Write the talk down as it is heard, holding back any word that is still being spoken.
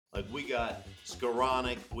Like we got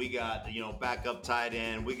Skoranek, we got backup tight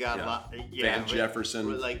end, we got Van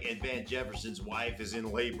Jefferson. Like, and Van Jefferson's wife is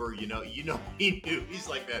in labor. He knew he's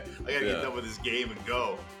like that. I gotta get done with this game and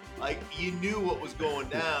go. Like you knew what was going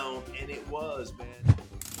down, and it was, man.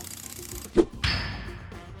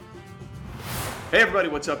 Hey everybody,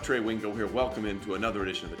 what's up? Trey Wingo here. Welcome into another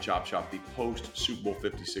edition of the Chop Shop, the post Super Bowl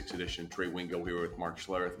 56 edition. Trey Wingo here with Mark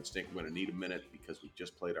Schlereth and Stink. We're going to need a minute because we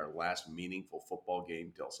just played our last meaningful football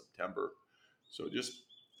game till September. So just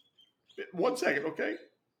 1 second, okay?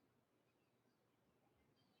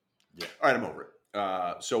 Yeah. All right, I'm over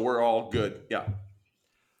it. So we're all good. Yeah.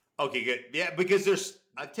 Okay, good. Yeah, because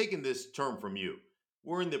I've taken this term from you.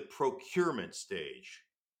 We're in the procurement stage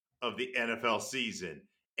of the NFL season.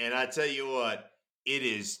 And I tell you what,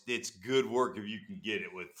 it's good work if you can get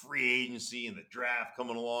it with free agency and the draft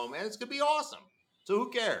coming along, man. It's going to be awesome. So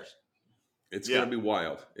who cares? It's going to be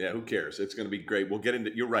wild. Yeah, who cares? It's going to be great. We'll get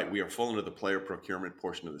into, you're right. We are full into the player procurement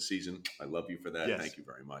portion of the season. I love you for that. Yes. Thank you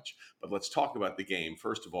very much. But let's talk about the game.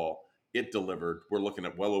 First of all, it delivered. We're looking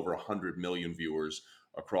at well over 100 million viewers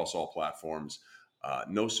across all platforms.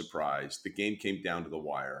 No surprise. The game came down to the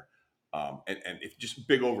wire. And if just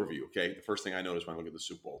big overview, okay? The first thing I noticed when I look at the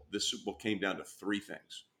Super Bowl, this Super Bowl came down to three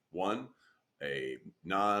things. One, a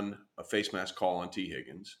face mask call on T.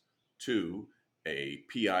 Higgins. Two, a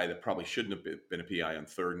PI that probably shouldn't have been a PI on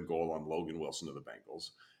 3rd and goal on Logan Wilson of the Bengals.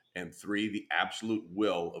 And three, the absolute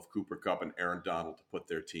will of Cooper Kupp and Aaron Donald to put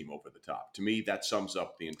their team over the top. To me, that sums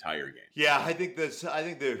up the entire game. Yeah, I think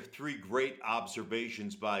there are three great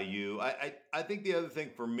observations by you. I think the other thing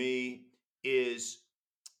for me is,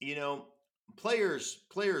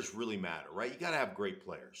 players really matter, right? You got to have great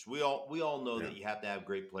players. We all know that you have to have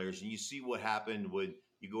great players, and you see what happened when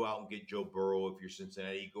you go out and get Joe Burrow if you're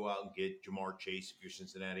Cincinnati. You go out and get Jamar Chase if you're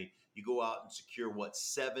Cincinnati. You go out and secure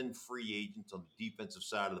 7 free agents on the defensive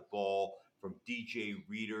side of the ball, from DJ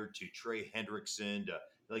Reader to Trey Hendrickson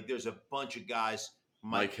to there's a bunch of guys.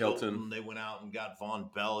 Mike Hilton. They went out and got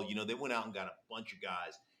Von Bell. They went out and got a bunch of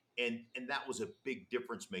guys, and that was a big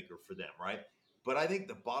difference maker for them, right? But I think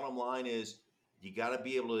the bottom line is you got to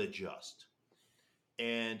be able to adjust.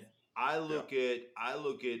 And I look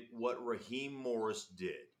at what Raheem Morris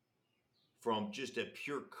did from just a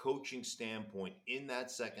pure coaching standpoint in that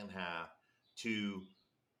second half to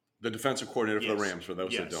the defensive coordinator for the Rams, for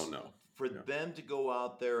those that don't know. For them to go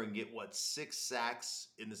out there and get 6 sacks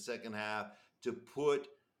in the second half, to put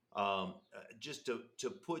to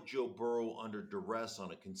put Joe Burrow under duress on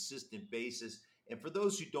a consistent basis. And for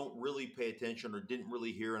those who don't really pay attention or didn't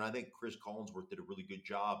really hear, and I think Chris Collinsworth did a really good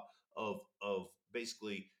job of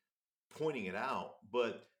basically pointing it out,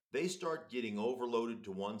 but they start getting overloaded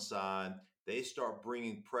to one side. They start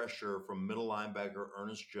bringing pressure from middle linebacker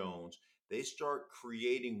Ernest Jones. They start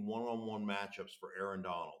creating one-on-one matchups for Aaron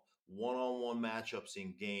Donald, one-on-one matchups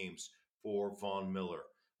in games for Von Miller.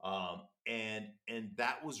 And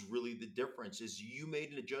that was really the difference. Is you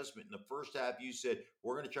made an adjustment in the first half. You said,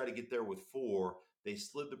 we're going to try to get there with 4. They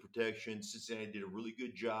slid the protection. Cincinnati did a really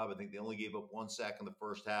good job. I think they only gave up 1 sack in the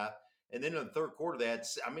first half. And then in the third quarter,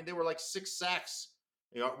 they were 6 sacks,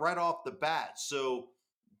 right off the bat. So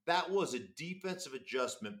that was a defensive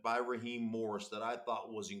adjustment by Raheem Morris that I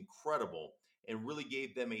thought was incredible and really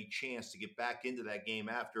gave them a chance to get back into that game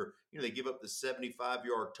after, they give up the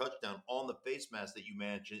 75-yard touchdown on the face mask that you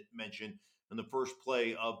mentioned in the first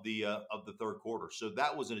play of the third quarter. So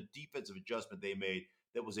that was a defensive adjustment they made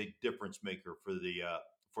that was a difference maker for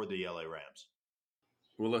the LA Rams.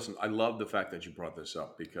 Well, listen, I love the fact that you brought this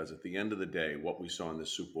up, because at the end of the day, what we saw in the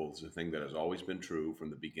Super Bowl is a thing that has always been true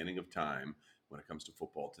from the beginning of time when it comes to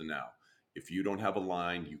football to now. If you don't have a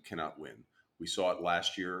line, you cannot win. We saw it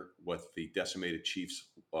last year with the decimated Chiefs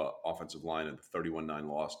offensive line and the 31-9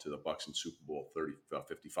 loss to the Bucs in Super Bowl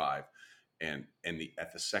 55. And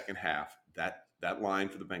at the second half, that line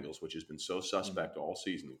for the Bengals, which has been so suspect all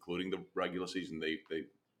season, including the regular season, they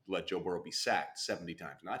let Joe Burrow be sacked 70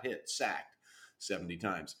 times, not hit, sacked 70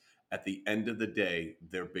 times. At the end of the day,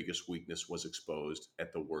 their biggest weakness was exposed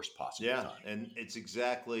at the worst possible time. And it's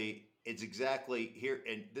exactly here.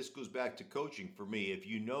 And this goes back to coaching for me. If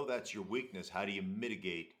you know that's your weakness, how do you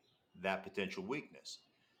mitigate that potential weakness?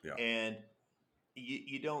 Yeah. And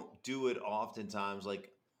you don't do it oftentimes.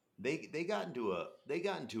 They got into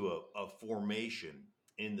a formation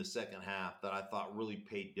in the second half that I thought really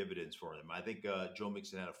paid dividends for them. I think Joe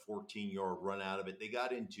Mixon had a 14-yard run out of it. They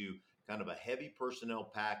got into kind of a heavy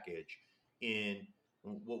personnel package in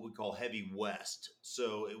what we call heavy West.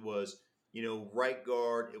 So it was, right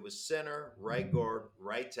guard, it was center, right guard,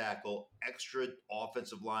 right tackle, extra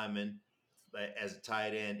offensive lineman as a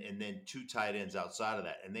tight end, and then 2 tight ends outside of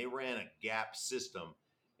that. And they ran a gap system.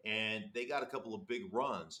 and they got a couple of big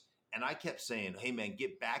runs. And I kept saying, hey, man,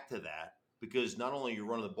 get back to that, because not only you're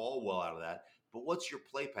running the ball well out of that, but what's your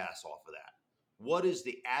play pass off of that? What is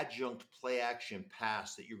the adjunct play action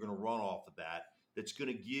pass that you're going to run off of that that's going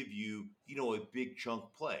to give you, a big chunk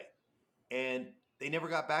play? And they never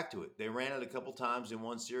got back to it. They ran it a couple times in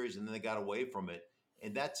one series, and then they got away from it.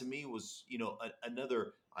 And that to me was,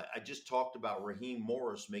 another. I just talked about Raheem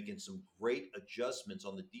Morris making some great adjustments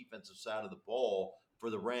on the defensive side of the ball for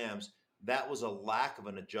the Rams. That was a lack of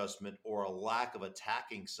an adjustment or a lack of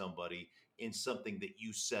attacking somebody in something that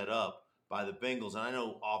you set up by the Bengals. And I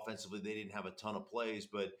know offensively they didn't have a ton of plays,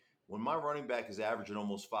 but when my running back is averaging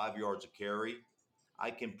almost 5 yards a carry,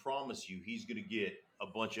 I can promise you he's going to get a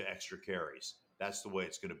bunch of extra carries. That's the way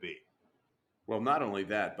it's going to be. Well, not only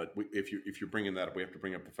that, but if you're bringing that up, we have to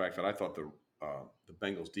bring up the fact that I thought the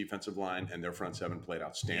Bengals defensive line and their front seven played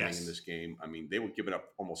outstanding in this game. I mean, they were giving up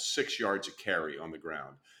almost 6 yards a carry on the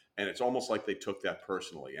ground, and it's almost like they took that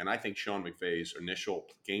personally. And I think Sean McVay's initial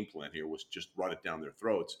game plan here was just run it down their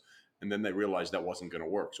throats, and then they realized that wasn't going to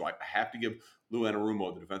work. So I have to give Lou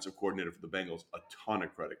Anarumo, the defensive coordinator for the Bengals, a ton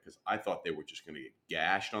of credit, because I thought they were just going to get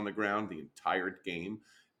gashed on the ground the entire game.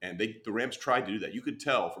 And the Rams tried to do that. You could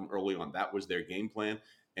tell from early on that was their game plan,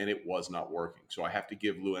 and it was not working. So I have to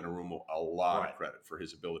give Lou Anarumo a lot of credit for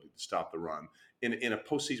his ability to stop the run in a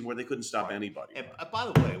postseason where they couldn't stop anybody. And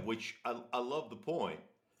by the way, which I love the point,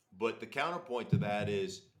 but the counterpoint to that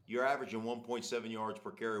is you're averaging 1.7 yards per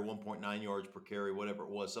carry, 1.9 yards per carry, whatever it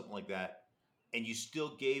was, something like that, and you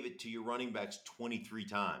still gave it to your running backs 23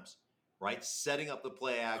 times. Right, setting up the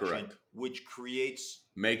play action, Correct. which creates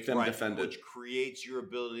make them defend it, which creates your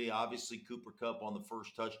ability. Obviously, Cooper Kupp on the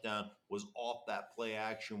first touchdown was off that play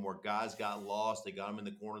action where guys got lost. They got him in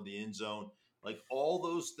the corner of the end zone. Like, all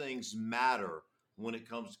those things matter when it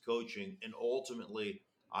comes to coaching. And ultimately,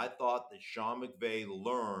 I thought that Sean McVay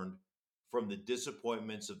learned from the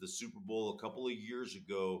disappointments of the Super Bowl a couple of years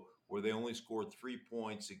ago, where they only scored 3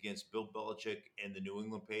 points against Bill Belichick and the New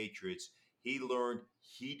England Patriots. He learned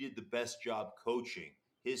he did the best job coaching.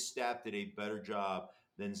 His staff did a better job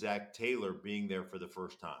than Zach Taylor being there for the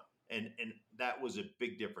first time. And that was a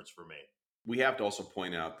big difference for me. We have to also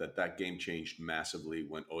point out that game changed massively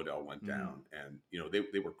when Odell went down. And,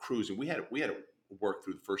 they were cruising. We had to work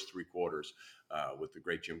through the first 3 quarters with the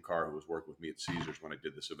great Jim Carr, who was working with me at Caesars when I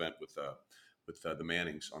did this event with the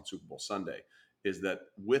Mannings on Super Bowl Sunday, is that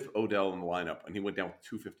with Odell in the lineup, and he went down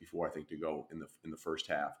with 2:54, I think, to go in the first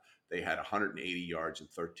half. They had 180 yards and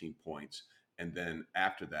 13 points. And then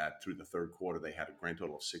after that, through the third quarter, they had a grand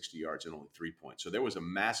total of 60 yards and only 3 points. So there was a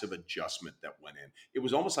massive adjustment that went in. It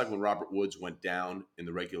was almost like when Robert Woods went down in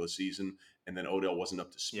the regular season, and then Odell wasn't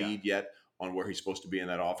up to speed yet on where he's supposed to be in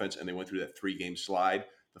that offense, and they went through that 3-game slide.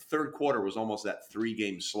 The third quarter was almost that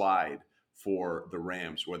 3-game slide for the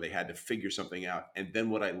Rams, where they had to figure something out. And then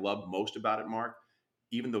what I loved most about it, Mark,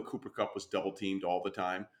 even though Cooper Kupp was double-teamed all the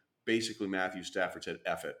time, basically Matthew Stafford said,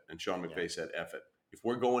 F it. And Sean McVay said, F it. If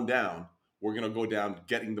we're going down, we're going to go down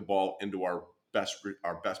getting the ball into our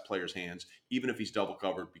best player's hands, even if he's double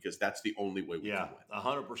covered, because that's the only way we can win.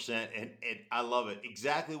 100%. And I love it.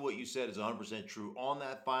 Exactly what you said is 100% true. On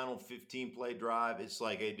that final 15-play drive, it's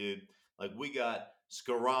like, hey, dude, like, we got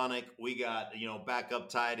Skoranek, we got, backup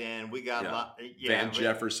tight end, we got Van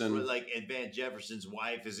Jefferson, and Van Jefferson's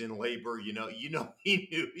wife is in labor. He knew.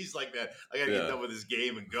 He's like, man, I gotta get done with this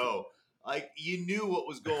game and go. Like, you knew what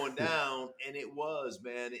was going down, and it was,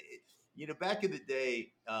 man. Back in the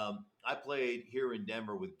day, I played here in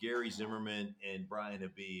Denver with Gary Zimmerman and Brian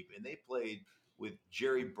Habib, and they played with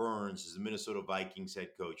Jerry Burns as the Minnesota Vikings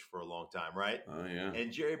head coach for a long time, right? Oh yeah.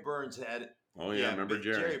 And Jerry Burns had. Oh yeah, I remember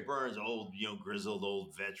Jerry. Jerry Burns, old, grizzled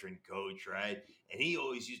old veteran coach, right? And he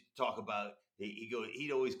always used to talk about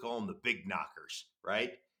he'd always call them the big knockers,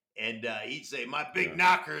 right? And he'd say, my big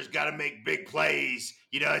knocker's got to make big plays.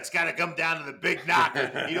 It's got to come down to the big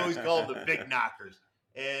knocker. He'd always call them the big knockers.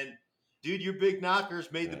 And, dude, your big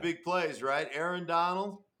knockers made the big plays, right? Aaron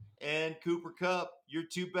Donald and Cooper Kupp, your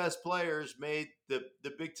 2 best players, made the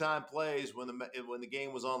big-time plays when the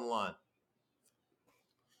game was on the line.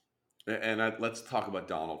 And let's talk about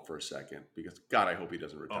Donald for a second, because God, I hope he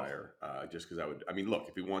doesn't retire. Just because look,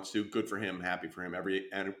 if he wants to, good for him, happy for him.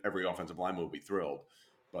 Every offensive lineman will be thrilled,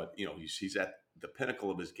 but he's at the pinnacle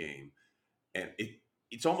of his game, and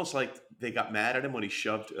it's almost like they got mad at him when he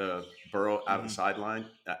shoved Burrow out of the sideline,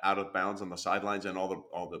 out of bounds on the sidelines, and all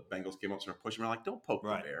the Bengals came up and started pushing him. Like, don't poke the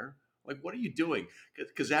bear. Like, what are you doing?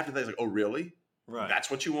 Because after that, it's like, oh, really? Right. That's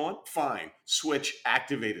what you want? Fine. Switch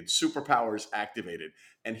activated. Superpowers activated.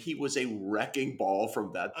 And he was a wrecking ball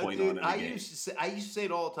from that point on in the game. I used to say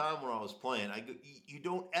it all the time when I was playing. You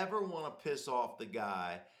don't ever want to piss off the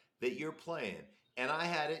guy that you're playing. And I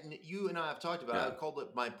had it, and you and I have talked about it. Yeah. I called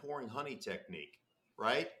it my pouring honey technique,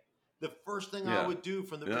 right? The first thing I Yeah. would do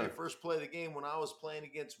from the Yeah. very first play of the game when I was playing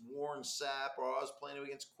against Warren Sapp, or I was playing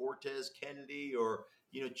against Cortez Kennedy, or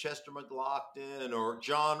Chester McLaughlin, or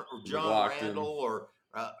John Randall, McLaughlin. or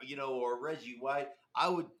or Reggie White, I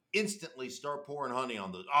would instantly start pouring honey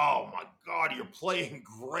on those. Oh my God, you're playing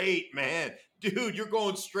great, man. Dude, you're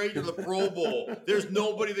going straight to the Pro Bowl. There's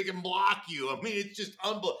nobody that can block you. I mean, it's just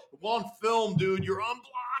unbelievable. On film, dude, you're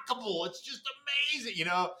unblockable. It's just amazing.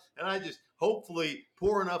 And I just hopefully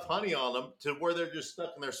pour enough honey on them to where they're just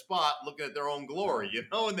stuck in their spot looking at their own glory.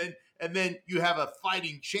 And then you have a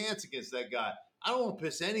fighting chance against that guy. I don't want to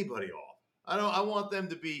piss anybody off. I want them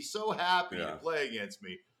to be so happy to play against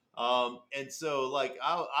me. And so like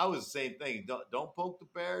I was the same thing. Don't poke the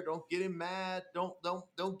bear. Don't get him mad.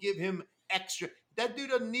 Don't give him extra. That dude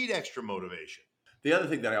doesn't need extra motivation. The other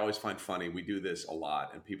thing that I always find funny, we do this a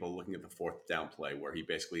lot, and people are looking at the fourth down play where he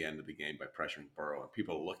basically ended the game by pressuring Burrow, and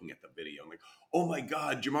people are looking at the video and like, oh my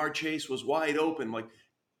God, Jamar Chase was wide open. Like,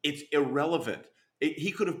 it's irrelevant.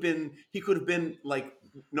 He could have been like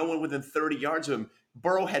no one within 30 yards of him.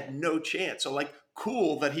 Burrow had no chance. So like,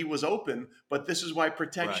 cool that he was open, but this is why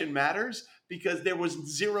protection matters, because there was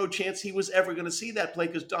zero chance he was ever going to see that play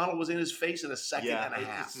because Donald was in his face in a second and a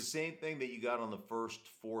half. It's the same thing that you got on the first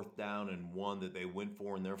 4th down and 1 that they went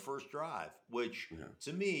for in their first drive, which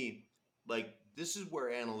to me, like, this is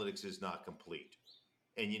where analytics is not complete.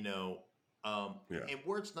 And and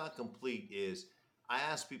where it's not complete is, I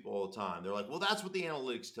ask people all the time, they're like, well, that's what the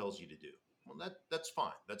analytics tells you to do. Well, that's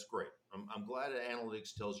fine. That's great. I'm glad that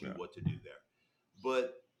analytics tells you what to do there.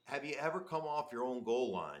 But have you ever come off your own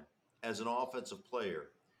goal line as an offensive player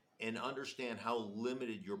and understand how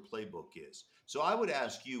limited your playbook is? So I would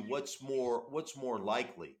ask you, what's more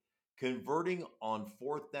likely, converting on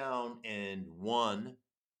 4th down and 1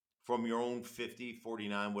 from your own 50,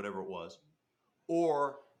 49, whatever it was,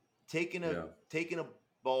 or taking a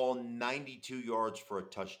ball 92 yards for a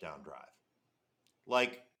touchdown drive?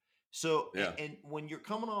 Like, so, and when you're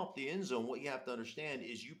coming off the end zone, what you have to understand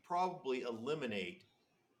is you probably eliminate,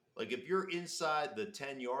 like if you're inside the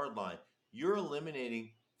 10-yard line, you're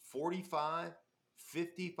eliminating 45,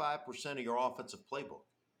 55% of your offensive playbook.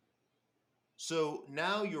 So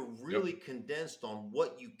now you're really condensed on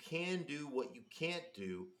what you can do, what you can't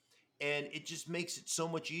do, and it just makes it so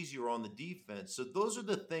much easier on the defense. So those are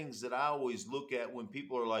the things that I always look at when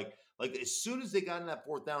people are like as soon as they got in that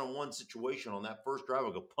 4th down and 1 situation on that first drive, I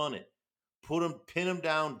go, punt it, pin them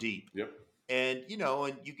down deep. And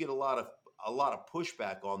and you get a lot of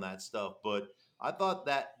pushback on that stuff. But I thought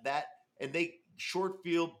that and they short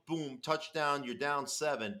field, boom, touchdown, you're down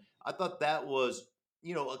 7. I thought that was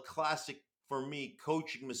a classic for me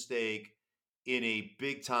coaching mistake in a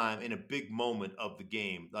big moment of the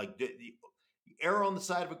game. Like, the err on the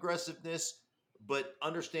side of aggressiveness, but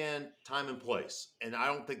understand time and place. And I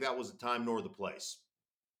don't think that was the time nor the place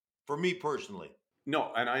for me personally.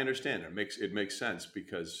 No, and I understand. It makes sense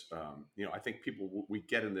because I think people, we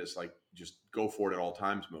get in this like just go for it at all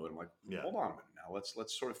times mode. I'm like, hold on a minute now.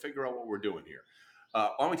 Let's sort of figure out what we're doing here. Why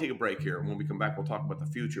don't we take a break here? And when we come back, we'll talk about the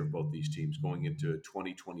future of both these teams going into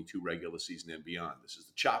 2022 regular season and beyond. This is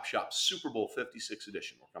the Chop Shop Super Bowl 56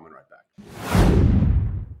 edition. We're coming right back.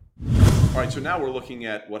 All right, so now we're looking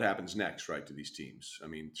at what happens next, right, to these teams. I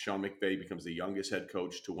mean, Sean McVay becomes the youngest head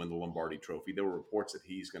coach to win the Lombardi Trophy. There were reports that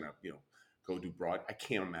he's going to, go do broad. I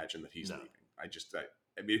can't imagine that he's leaving. I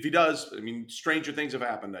mean, if he does, stranger things have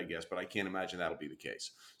happened, I guess, but I can't imagine that'll be the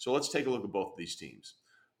case. So let's take a look at both of these teams.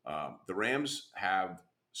 The Rams have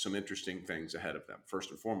some interesting things ahead of them.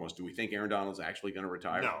 First and foremost, do we think Aaron Donald's actually going to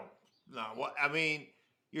retire? No. Well, I mean,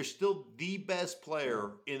 you're still the best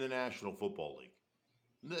player in the National Football League.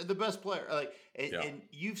 The best player, and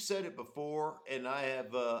you've said it before, and I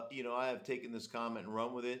have taken this comment and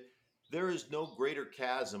run with it. There is no greater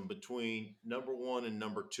chasm between number 1 and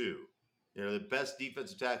number 2. The best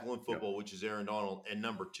defensive tackle in football, which is Aaron Donald, and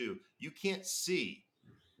number 2. You can't see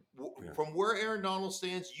from where Aaron Donald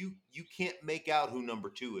stands. You can't make out who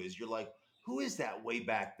number 2 is. You're like, who is that way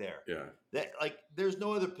back there? That there's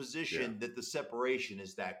no other position that the separation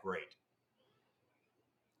is that great.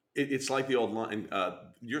 It's like the old line.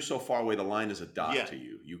 You're so far away, the line is a dot to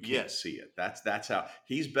you. You can't see it. That's how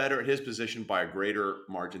he's better at his position by a greater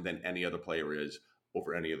margin than any other player is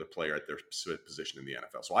over any other player at their position in the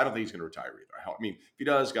NFL. So I don't think he's going to retire either. I mean, if he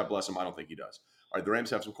does, God bless him. I don't think he does. All right, the Rams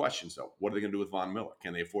have some questions, though. What are they going to do with Von Miller?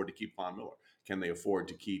 Can they afford to keep Von Miller? Can they afford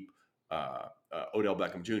to keep Odell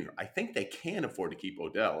Beckham Jr.? I think they can afford to keep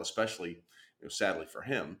Odell, especially, sadly for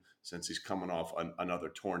him, since he's coming off another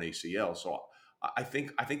torn ACL. So I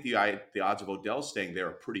think the odds of Odell staying there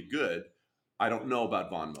are pretty good. I don't know about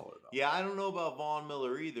Von Miller though. Yeah, I don't know about Von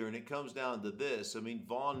Miller either, and it comes down to this. I mean,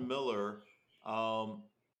 Von Miller, um,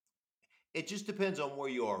 it just depends on where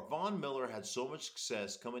you are. Von Miller had so much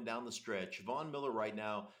success coming down the stretch. Von Miller right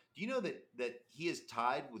now, do you know that he is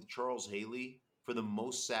tied with Charles Haley for the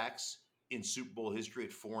most sacks in Super Bowl history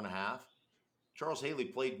at 4.5? Charles Haley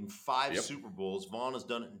played in five Yep. Super Bowls. Vaughn has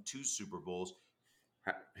done it in two Super Bowls.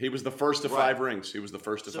 He was the first to Right. 5 rings. He was the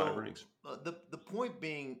first to 5 rings. So the point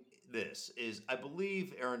being this is, I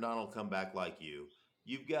believe Aaron Donald will come back like you.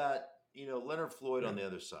 You've got Leonard Floyd Yeah. on the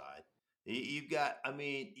other side. You've got, I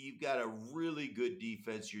mean, you've got a really good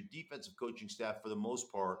defense. Your defensive coaching staff, for the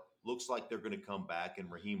most part, looks like they're going to come back. And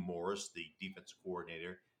Raheem Morris, the defensive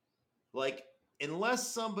coordinator, like, unless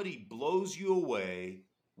somebody blows you away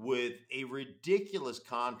with a ridiculous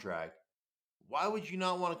contract, why would you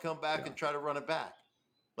not want to come back Yeah. and try to run it back?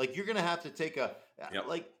 Like, you're going to have to take Yep.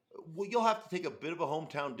 well, you'll have to take a bit of a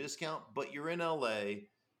hometown discount, but you're in LA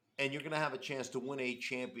and you're going to have a chance to win a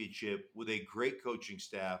championship with a great coaching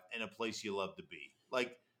staff and a place you love to be.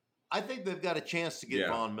 Like, I think they've got a chance to get Yeah.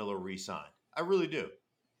 Von Miller re-signed. I really do.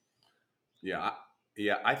 Yeah.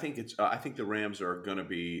 I think I think the Rams are going to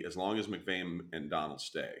be, as long as McVay and Donald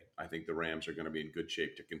stay, I think the Rams are going to be in good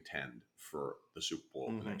shape to contend for the Super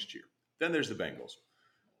Bowl the next year. Then there's the Bengals,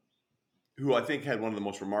 who I think had one of the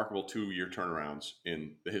most remarkable 2-year turnarounds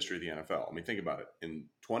in the history of the NFL. I mean, think about it. In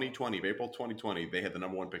 2020, April 2020, they had the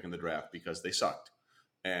number 1 pick in the draft because they sucked.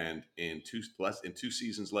 And in two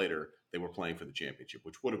seasons later, they were playing for the championship,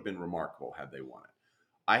 which would have been remarkable had they won it.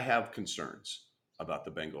 I have concerns about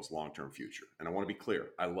the Bengals' long-term future. And I want to be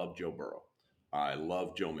clear. I love Joe Burrow. I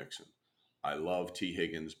love Joe Mixon. I love T.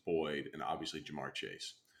 Higgins, Boyd, and obviously Jamar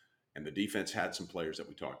Chase. And the defense had some players that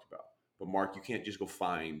we talked about. But Mark, you can't just go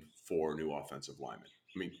find 4 new offensive linemen.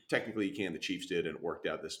 I mean, technically you can. The Chiefs did, and it worked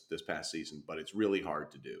out this past season, but it's really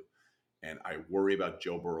hard to do. And I worry about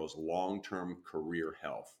Joe Burrow's long-term career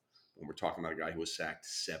health when we're talking about a guy who was sacked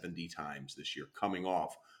 70 times this year, coming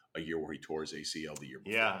off a year where he tore his ACL the year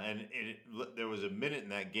before. Yeah, and there was a minute in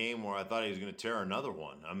that game where I thought he was going to tear another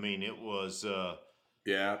one. I mean, it was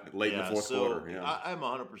late in the fourth quarter. Yeah, I'm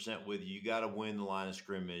 100% with you. You got to win the line of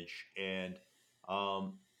scrimmage, and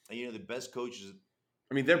the best coaches.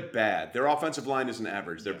 I mean, they're bad. Their offensive line isn't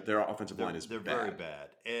average. Their offensive line is they're bad. very bad,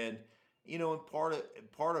 and and part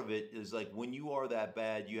of it is, like, when you are that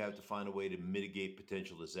bad, you have to find a way to mitigate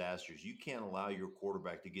potential disasters. You can't allow your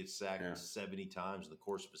quarterback to get sacked 70 times in the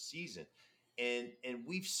course of a season, and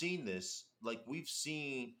we've seen this. Like, we've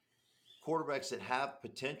seen quarterbacks that have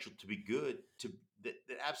potential to be good that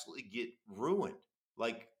absolutely get ruined.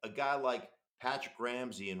 Like a guy like Patrick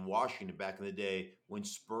Ramsey in Washington back in the day when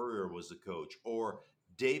Spurrier was the coach, or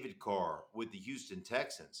David Carr with the Houston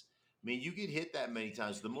Texans. I mean, you get hit that many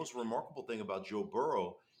times. The most remarkable thing about Joe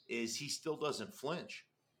Burrow is he still doesn't flinch.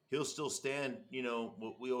 He'll still stand,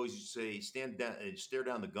 what we always say, stand down and stare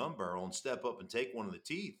down the gun barrel and step up and take one of the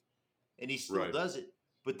teeth. And he still does it.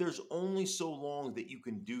 But there's only so long that you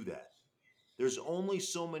can do that. There's only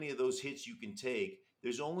so many of those hits you can take.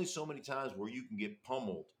 There's only so many times where you can get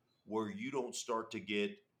pummeled, where you don't start to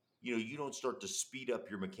get, you don't start to speed up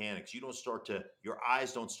your mechanics. Your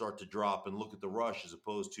eyes don't start to drop and look at the rush as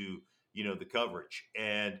opposed to, the coverage.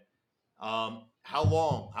 And if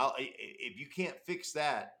you can't fix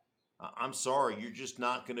that, I'm sorry, you're just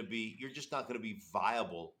not going to be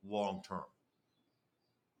viable long term.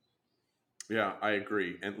 Yeah, I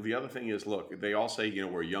agree. And the other thing is, look, they all say,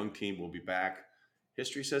 we're a young team, we'll be back.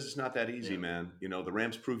 History says it's not that easy, man. The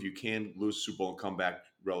Rams prove you can lose Super Bowl and come back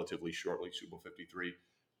relatively shortly, Super Bowl 53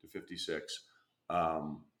 to 56.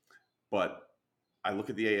 But I look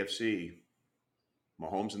at the AFC,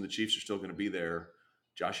 Mahomes and the Chiefs are still going to be there.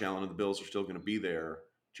 Josh Allen and the Bills are still going to be there.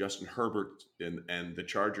 Justin Herbert and the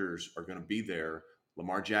Chargers are going to be there.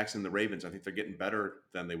 Lamar Jackson and the Ravens, I think they're getting better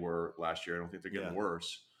than they were last year. I don't think they're getting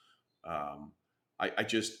worse. And I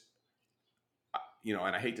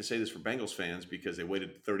hate to say this for Bengals fans because they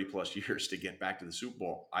waited 30 plus years to get back to the Super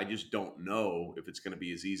Bowl. I just don't know if it's going to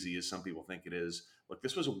be as easy as some people think it is. Look,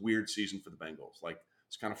 this was a weird season for the Bengals. Like,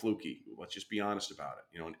 it's kind of fluky. Let's just be honest about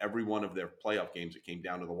it. In every one of their playoff games, it came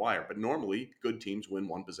down to the wire. But normally, good teams win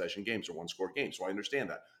one possession games or one score games. So I understand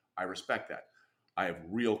that. I respect that. I have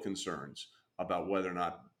real concerns about whether or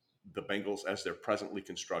not the Bengals, as they're presently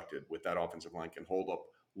constructed with that offensive line, can hold up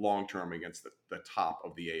long term against the top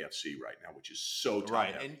of the AFC right now, which is so tough.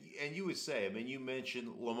 Right. And you would say, I mean, you mentioned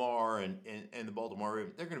Lamar and the Baltimore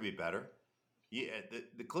Ravens, they're going to be better. Yeah,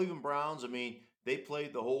 the Cleveland Browns, I mean, they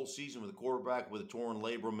played the whole season with a quarterback with a torn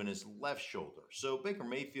labrum in his left shoulder. So Baker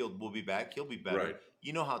Mayfield will be back. He'll be better. Right.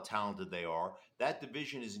 You know how talented they are. That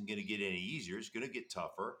division isn't going to get any easier. It's going to get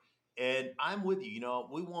tougher. And I'm with you. You know,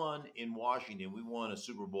 we won in Washington. We won a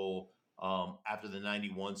Super Bowl after the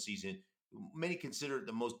 '91 season. Many consider it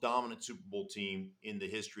the most dominant Super Bowl team in the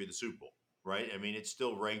history of the Super Bowl. Right? I mean, it's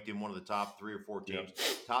still ranked in one of the top 3 or 4 teams. Yep.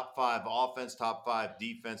 Top 5 offense, top 5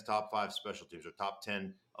 defense, top 5 special teams, or top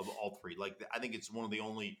 10 of all 3. Like, I think it's one of the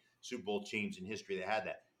only Super Bowl teams in history that had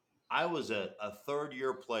that. I was a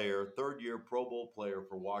third-year Pro Bowl player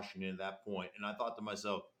for Washington at that point, and I thought to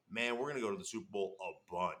myself, man, we're going to go to the Super Bowl a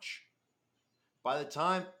bunch. By the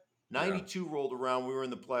time 92 rolled around, we were in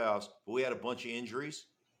the playoffs, but we had a bunch of injuries.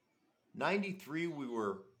 93, we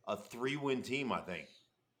were a 3-win team, I think.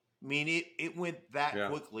 I mean, it went that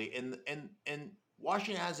quickly, and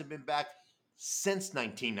Washington hasn't been back since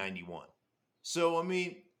 1991. So, I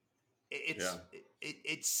mean,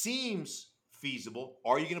 it seems feasible.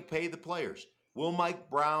 Are you going to pay the players? Will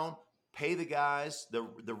Mike Brown pay the guys the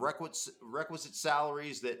requisite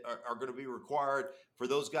salaries that are going to be required for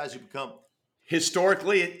those guys who become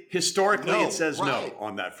historically no, it says right. no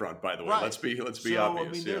on that front, by the way. Right. Let's be so, obvious.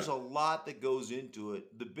 I mean, there's a lot that goes into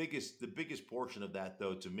it. The biggest portion of that,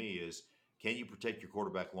 though, to me is, can you protect your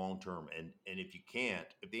quarterback long term? And if you can't,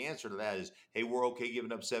 if the answer to that is, hey, we're okay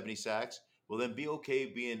giving up 70 sacks, well, then be okay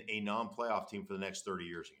being a non-playoff team for the next 30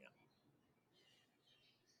 years again.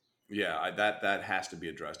 Yeah, that has to be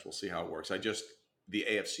addressed. We'll see how it works. The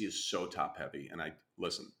AFC is so top heavy, and I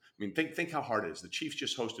mean, think how hard it is. The Chiefs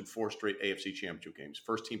just hosted 4 straight AFC championship games,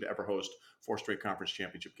 first team to ever host 4 straight conference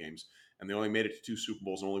championship games, and they only made it to 2 Super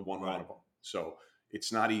Bowls and only won one of them. So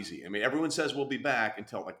it's not easy. I mean, everyone says we'll be back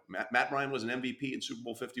until, like, Matt Ryan was an MVP in Super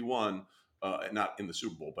Bowl 51, not in the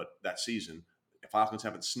Super Bowl, but that season. The Falcons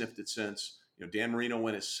haven't sniffed it since. You know, Dan Marino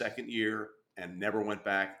went his second year and never went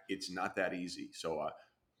back. It's not that easy. So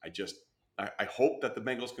I hope that the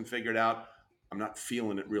Bengals can figure it out. I'm not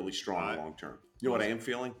feeling it really strong long term. You know what I am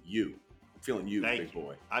feeling? You. I'm feeling you, big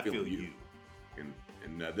boy. I feel you.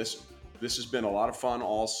 And this has been a lot of fun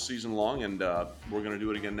all season long, and we're going to do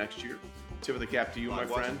it again next year. Tip of the cap to you, my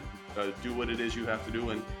friend. Do what it is you have to do,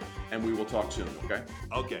 and we will talk soon, okay?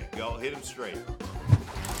 Okay, go hit him straight.